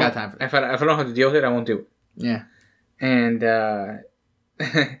 I got time for it. If I don't have to deal with it, I won't do it. Yeah, and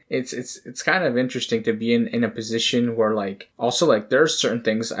it's kind of interesting to be in a position where like also like there are certain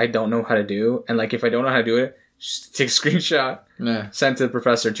things I don't know how to do, and like if I don't know how to do it, just take a screenshot, send to the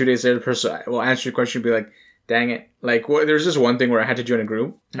professor. 2 days later, the professor will answer your question and be like, dang it. Like, there's this one thing where I had to join a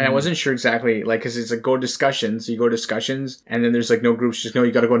group, and I wasn't sure exactly, like, because it's like go discussions, you go discussions, and then there's like no groups, just no,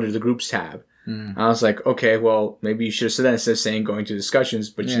 you gotta go into the groups tab. I was like, okay, well, maybe you should have said that instead of saying going to discussions,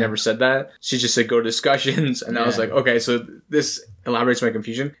 but she never said that. She just said go to discussions, and I was like, okay, so this elaborates my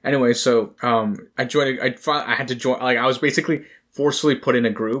confusion. Anyway, so I joined. I had to join. Like, I was basically forcefully put in a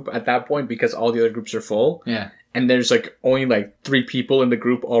group at that point because all the other groups are full. Yeah, and there's like only like 3 people in the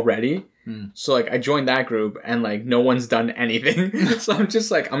group already. So like I joined that group and like no one's done anything. So I'm just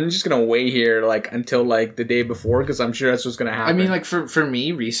gonna wait here like until like the day before because I'm sure that's what's gonna happen. I mean, like for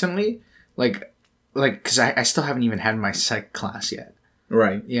me recently. Like, because I still haven't even had my psych class yet.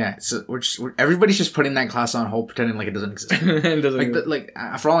 Right. Yeah. So everybody's just putting that class on hold, pretending like it doesn't exist. It doesn't exist.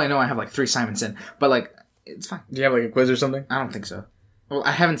 For all I know, I have like 3 assignments in, but like it's fine. Do you have like a quiz or something? I don't think so. Well,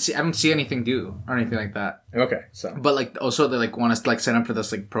 I don't see anything due or anything like that. Okay. So. But like also they like want us to like sign up for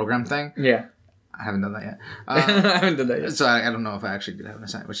this like program thing. Yeah. I haven't done that yet. I haven't done that yet. So I don't know if I actually did have an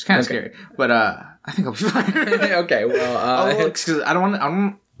assignment, which is kind of scary. But I think I'll be fine. Okay. Well, because I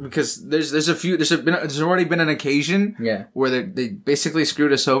don't. Because there's already been an occasion where they basically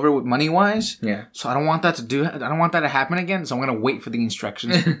screwed us over with money wise. Yeah. So I don't want that to happen again. So I'm gonna wait for the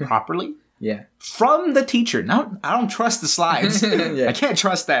instructions properly. Yeah. From the teacher. Now I don't trust the slides. I can't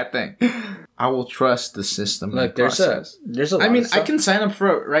trust that thing. I will trust the system. Look, there's a lot. I mean, I can sign up for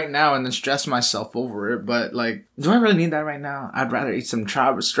it right now and then stress myself over it, but like, do I really need that right now? I'd rather eat some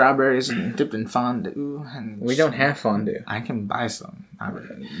strawberries and dipped in fondue. And we don't have fondue. I can buy some.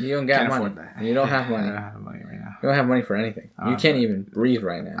 You don't got money. You don't have money. I don't have money right now. You don't have money for anything. You can't even breathe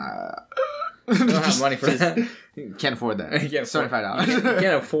right now. You don't have money for that. Can't afford that. $75. You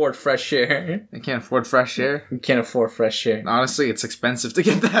can't afford fresh air. I can't afford fresh air. You can't afford fresh air. Honestly, it's expensive to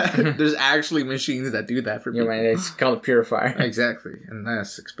get that. There's actually machines that do that for people. Yeah, man, it's called a purifier. Exactly, and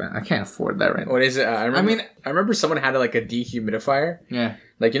that's expensive. I can't afford that right now. What is it? I remember someone had like a dehumidifier. Yeah.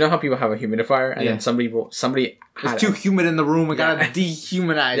 Like, you know how people have a humidifier and then somebody it's too humid in the room. We gotta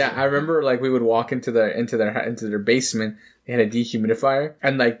dehumanize. Yeah, I remember like we would walk into their basement. They had a dehumidifier,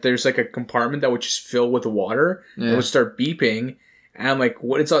 and like there's like a compartment that would just fill with water. It would start beeping, and I'm like,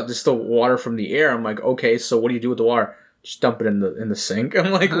 "What? It's just the water from the air." I'm like, "Okay, so what do you do with the water?" Just dump it in the sink.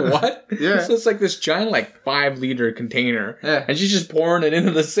 I'm like, "What?" Yeah. So it's like this giant like 5-liter container, and she's just pouring it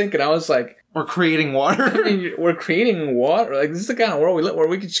into the sink, and I was like, "We're creating water. I mean, we're creating water. Like, this is the kind of world we live where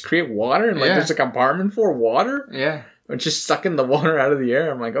we can just create water, and like there's a compartment for water. Yeah, we're just sucking the water out of the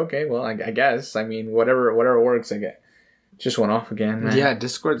air. I'm like, okay, well, I guess. I mean, whatever works, I guess. Just went off again, man. Yeah,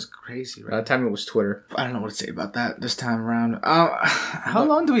 Discord's crazy, right? That time it was Twitter. I don't know what to say about that this time around. How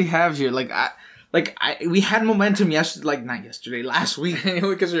long do we have here? We had momentum last week.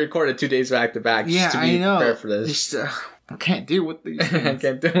 Because we recorded 2 days back to back. Yeah, I know. Prepared for this. I can't deal with these things. I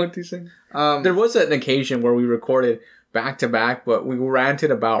can't deal with these things. There was an occasion where we recorded back to back, but we ranted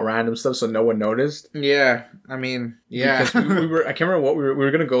about random stuff, so no one noticed. Yeah, I mean, yeah. Because we were. I can't remember what we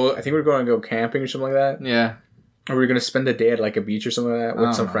were gonna go. I think we were going to go camping or something like that. Yeah. Or we were going to spend the day at like a beach or something like that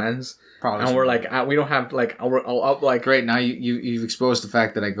with some friends. Probably. And we're like, we don't have like, I'll up like. Great, now you've exposed the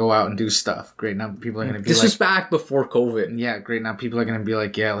fact that I go out and do stuff. Great, now people are going to be this was back before COVID. Yeah, great, now people are going to be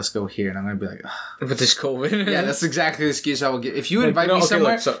like, yeah, let's go here. And I'm going to be like, ugh. But this COVID. Yeah, that's exactly the excuse I will get. If you invite me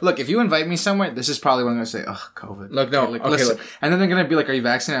somewhere, look, if you invite me somewhere, this is probably when I'm going to say, oh, COVID. Look, no, listen. And then they're going to be like, are you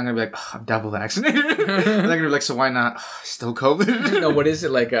vaccinated? I'm going to be like, oh, I'm double vaccinated. And they're going to be like, so why not? Oh, still COVID? No, what is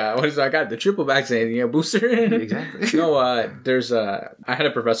it like? What is it? I got the triple vaccinated, booster. Exactly. No, I had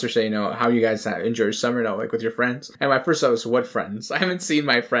a professor say, how you guys enjoy your summer now, like with your friends. And my first thought was, what friends? I haven't seen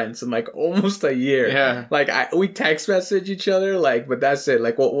my friends in like almost a year. Yeah. Like we text message each other, like, but that's it.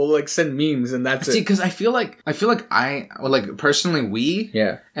 Like we'll like send memes and that's it. See, because I feel like personally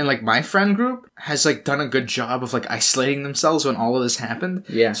and like my friend group has like done a good job of like isolating themselves when all of this happened.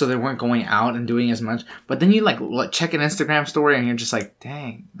 Yeah. So they weren't going out and doing as much. But then you like check an Instagram story and you're just like,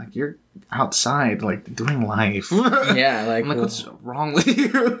 dang, like you're outside like doing life. Yeah, like, I'm like, what's wrong with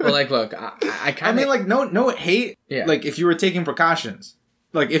you? Well, like, look, I mean, like, no hate. Yeah. Like, if you were taking precautions,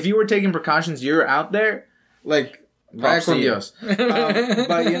 you're out there. Like, vaya con Dios. But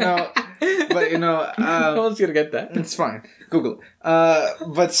no one's gonna get that. It's fine. Google it.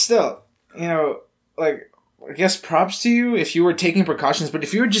 But still, like, I guess props to you if you were taking precautions. But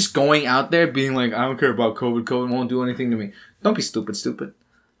if you were just going out there being like, I don't care about COVID. COVID won't do anything to me. Don't be stupid.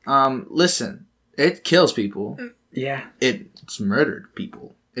 Listen, it kills people. Yeah. It's murdered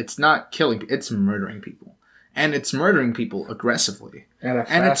people. It's not killing. It's murdering people. and it's murdering people aggressively.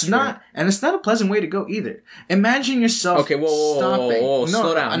 And it's not a pleasant way to go either. Imagine yourself stopping. Whoa,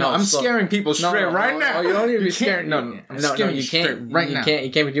 slow down. No, I'm scaring people straight right now. Oh, you don't need to be scared. No, you can't right now.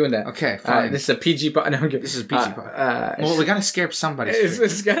 You can't be doing that. Okay, fine. This is a PG pod. No, this is a PG pod. Well, we gotta scare somebody.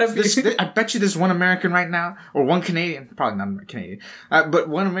 It's gotta be. I bet you there's one American right now, or one Canadian, probably not Canadian, but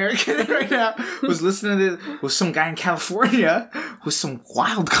one American right now who's listening to this with some guy in California with some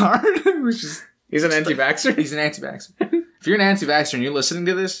wild card. He's an anti-vaxxer? He's an anti-vaxxer. If you're an anti-vaxxer and you're listening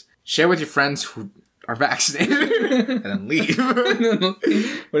to this, share with your friends who are vaccinated and then leave.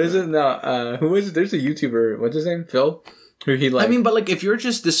 What is it? No, who is it? There's a YouTuber. What's his name? Phil? Who he like... I mean, but like if you're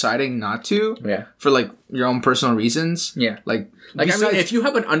just deciding not to, for like your own personal reasons, like I mean, if you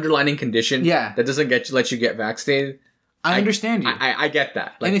have an underlying condition, that doesn't let you get vaccinated, I understand you. I get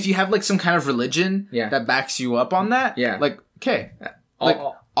that. Like, and if you have like some kind of religion that backs you up on that, like okay,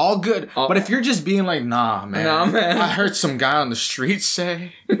 all good. But if you're just being like, nah, man. I heard some guy on the street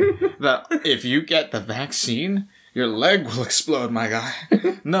say that if you get the vaccine, your leg will explode, my guy.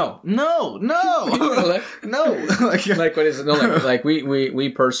 No. Like what is it? No, like we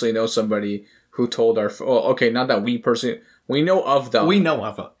personally know somebody who told our. Oh, okay, not that we personally. We know of them.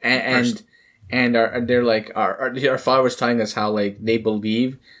 And they're like our father was telling us how like they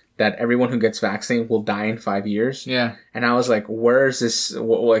believe that everyone who gets vaccinated will die in 5 years. Yeah. And I was like, where is this?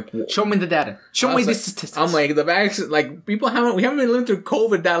 Like, show me the data. Show me the statistics. I'm like, the vaccine, like, we haven't been living through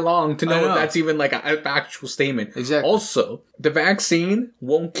COVID that long to know if that's even like a factual statement. Exactly. Also, the vaccine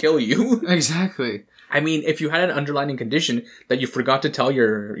won't kill you. Exactly. I mean, if you had an underlying condition that you forgot to tell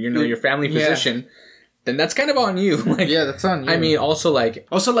your family physician, then that's kind of on you. Like, that's on you. I mean, also I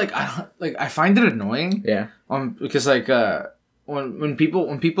find it annoying. Yeah. Because like, when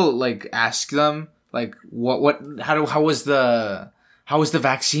people like ask them like how was the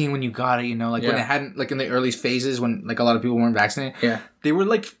vaccine when you got it, you know, like when it hadn't, like in the early phases when like a lot of people weren't vaccinated, they were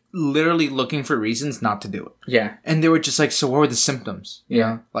like literally looking for reasons not to do it. Yeah. And they were just like, so what were the symptoms? You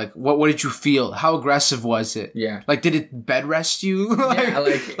know? Like what did you feel? How aggressive was it? Yeah. Like did it bed rest you?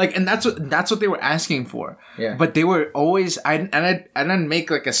 like and that's what they were asking for. Yeah. But they were always I'd make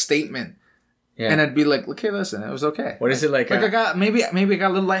like a statement. Yeah. And I'd be like, okay, listen, it was okay. What is it like? Like I got maybe I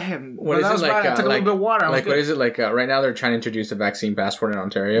got a little lightheaded. What is it like? I took a little bit of water. Like what is it like? Right now they're trying to introduce a vaccine passport in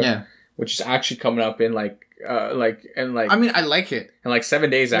Ontario. Yeah. Which is actually coming up in I mean, I like it. In like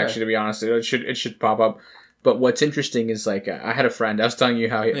 7 days, actually, to be honest, it should pop up. But what's interesting is like I had a friend. I was telling you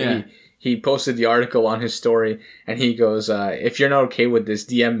how he posted the article on his story, and he goes, if you're not okay with this,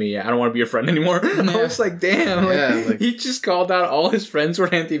 DM me. I don't want to be your friend anymore. Yeah. I was like, damn. He just called out all his friends who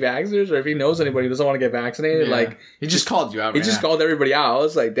are anti-vaxxers, or if he knows anybody who doesn't want to get vaccinated. Yeah. Like he just called you out. He just called everybody out. I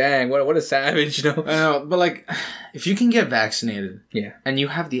was like, dang, what a savage, you know? I know, but like, if you can get vaccinated, and you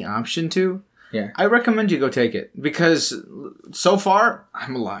have the option to, I recommend you go take it, because so far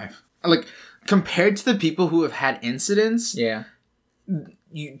I'm alive. Like compared to the people who have had incidents,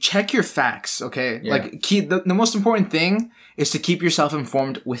 you check your facts, okay? Yeah. Like, the most important thing is to keep yourself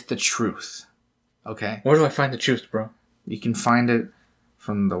informed with the truth, okay? Where do I find the truth, bro? You can find it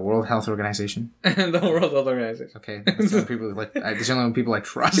from the World Health Organization. The World Health Organization. Okay, that's the only people I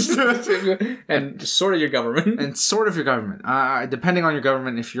trust. And sort of your government. And sort of your government. Depending on your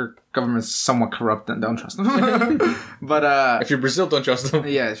government, if your government's somewhat corrupt, then don't trust them. But if you're Brazil, don't trust them.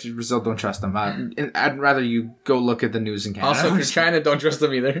 Yeah, if you're Brazil, don't trust them. I'd rather you go look at the news in Canada. Also, if you're China, don't trust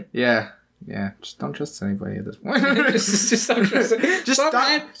them either. Yeah, just don't trust anybody at this point. just don't trust it. Just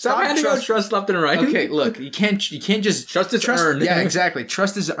stop handing out trust left and right. Okay, look, you can't just trust is earned. Yeah, exactly.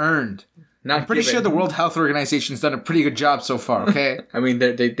 Trust is earned. I'm pretty sure the World Health Organization's done a pretty good job so far. Okay. I mean,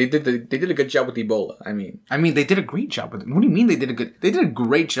 they did a good job with Ebola. I mean, they did a great job with it. What do you mean they did a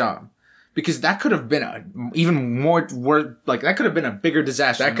great job? Because that could have been that could have been a bigger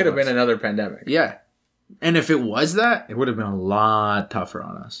disaster. That could have been another pandemic. Yeah. And if it was that, it would have been a lot tougher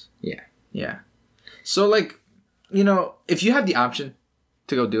on us. Yeah. Yeah. So, like, you know, if you have the option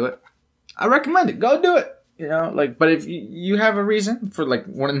to go do it, I recommend it. Go do it. You know, like, but if you have a reason for, like,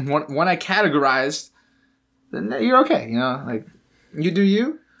 one I categorized, then you're okay. You know, like, you do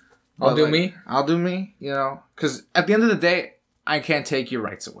you. I'll do me. I'll do me, you know, because at the end of the day, I can't take your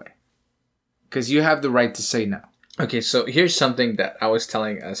rights away. Because you have the right to say no. Okay, so here's something that I was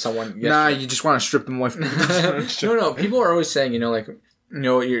telling someone yesterday. Nah, you just want to strip them away from No. People are always saying, you know, like,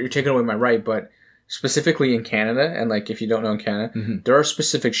 no, you're taking away my right, but specifically in Canada, and like if you don't know in Canada, there are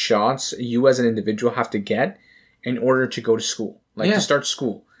specific shots you as an individual have to get in order to go to school, like to start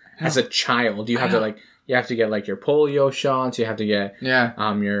school as a child. You have to get like your polio shots, you have to get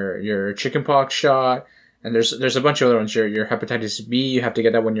your chickenpox shot, And there's a bunch of other ones. Your hepatitis B, you have to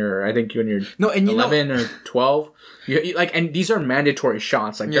get that when you're 11 or 12. You like, and these are mandatory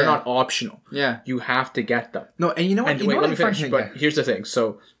shots. Like they're not optional. Yeah, you have to get them. No, and you know what? And let me finish. But here's the thing.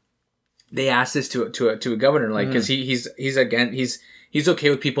 So they asked this to a governor, like, because he's okay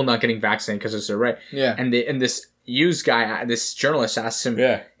with people not getting vaccinated because it's their right. Yeah, and this this journalist asked him,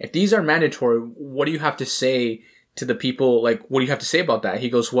 if these are mandatory, what do you have to say to the people? Like, what do you have to say about that? He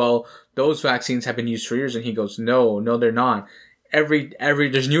goes, well, those vaccines have been used for years. And he goes, no, they're not.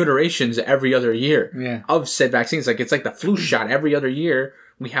 There's new iterations every other year of said vaccines. Like, it's like the flu shot. Every other year,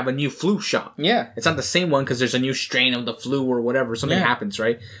 we have a new flu shot. Yeah. It's not the same one because there's a new strain of the flu or whatever. Something happens,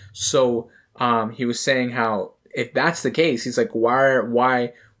 right? So, he was saying how, if that's the case, he's like,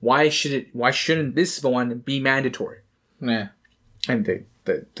 why shouldn't this one be mandatory? Yeah. And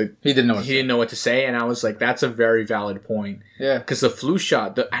he didn't know what to say, and I was like, that's a very valid point. Yeah. Because the flu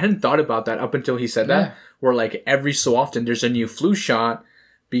shot, I hadn't thought about that up until he said that. Where like every so often there's a new flu shot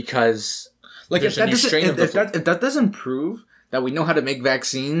because like if that doesn't prove that we know how to make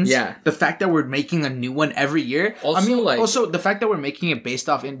vaccines. Yeah. The fact that we're making a new one every year. Also, the fact that we're making it based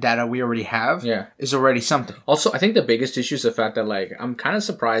off in data we already have. Is already something. Also, I think the biggest issue is the fact that like I'm kind of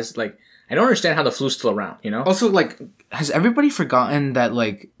surprised like. I don't understand how the flu's still around, you know? Also, like, has everybody forgotten that,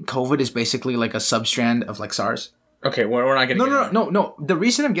 like, COVID is basically, like, a substrand of, like, SARS? Okay, we're not getting No. The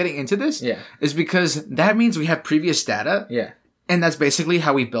reason I'm getting into this is because that means we have previous data. Yeah. And that's basically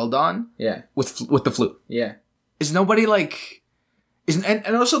how we build on with the flu. Yeah. Is nobody, like...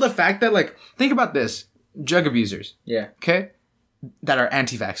 And also the fact that, like, think about this. Drug abusers. Yeah. Okay? That are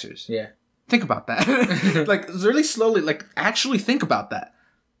anti-vaxxers. Yeah. Think about that. Like, really slowly, like, actually think about that.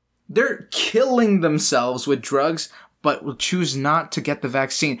 They're killing themselves with drugs, but will choose not to get the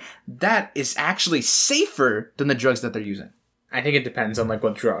vaccine. That is actually safer than the drugs that they're using. I think it depends on, like,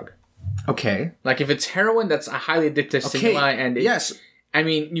 what drug. Okay. Like, if it's heroin, that's a highly addictive stimuli, and yes. I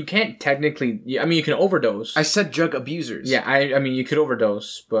mean, you can't technically... I mean, you can overdose. I said drug abusers. Yeah, I mean, you could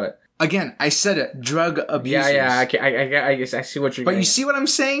overdose, but... Again, I said it. Drug abusers. Yeah, I guess I see what you're But you see what I'm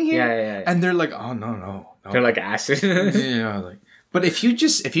saying here? Yeah. And they're like, oh, no. They're like acid. Yeah, like... But if you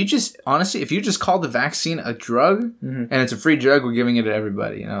just call the vaccine a drug and it's a free drug, we're giving it to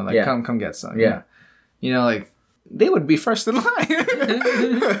everybody, you know, like come get some. Yeah. You know, like they would be first in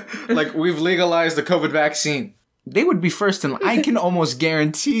line. Like we've legalized the COVID vaccine. They would be first in line. I can almost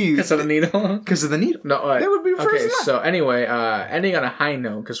guarantee you. Because of the needle? Because of the needle. No, they would be first in line. So anyway, ending on a high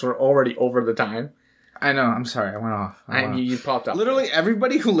note because we're already over the time. I know. I'm sorry. I went off. And you popped up. Literally,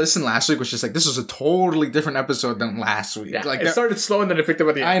 everybody who listened last week was just like, this was a totally different episode than last week. Yeah, like it started slow and then it picked up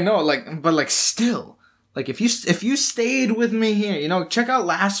at the end. I know, but still. Like, if you stayed with me here, you know, check out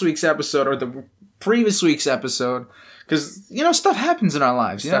last week's episode or the previous week's episode. Because, you know, stuff happens in our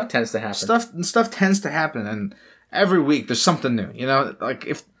lives. Stuff tends to happen. Stuff tends to happen. And every week, there's something new. You know, like,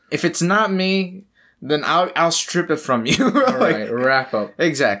 if it's not me, then I'll strip it from you. All right, wrap up.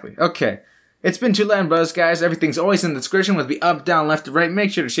 Exactly. Okay. It's been Two Latin Buzz, guys. Everything's always in the description, whether it be up, down, left, or right. Make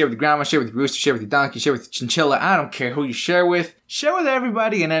sure to share with your grandma, share with your rooster, share with your donkey, share with your chinchilla. I don't care who you share with. Share with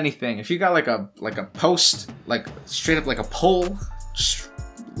everybody and anything. If you got like a post, like straight up like a poll, just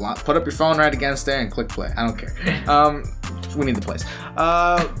put up your phone right against there and click play. I don't care. We need the place.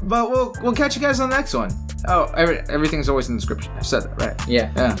 But we'll catch you guys on the next one. Oh, everything's always in the description. I said that, right?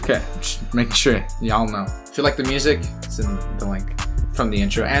 Yeah. Okay. Just making sure y'all know. If you like the music, it's in the link. From the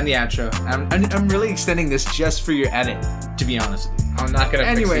intro and the outro. I'm really extending this just for your edit, to be honest with you. I'm not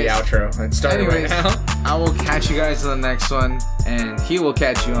gonna fix the outro. It's starting right now. I will catch you guys on the next one, and he will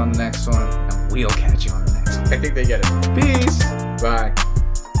catch you on the next one, and we'll catch you on the next one. I think they get it. Peace. Bye.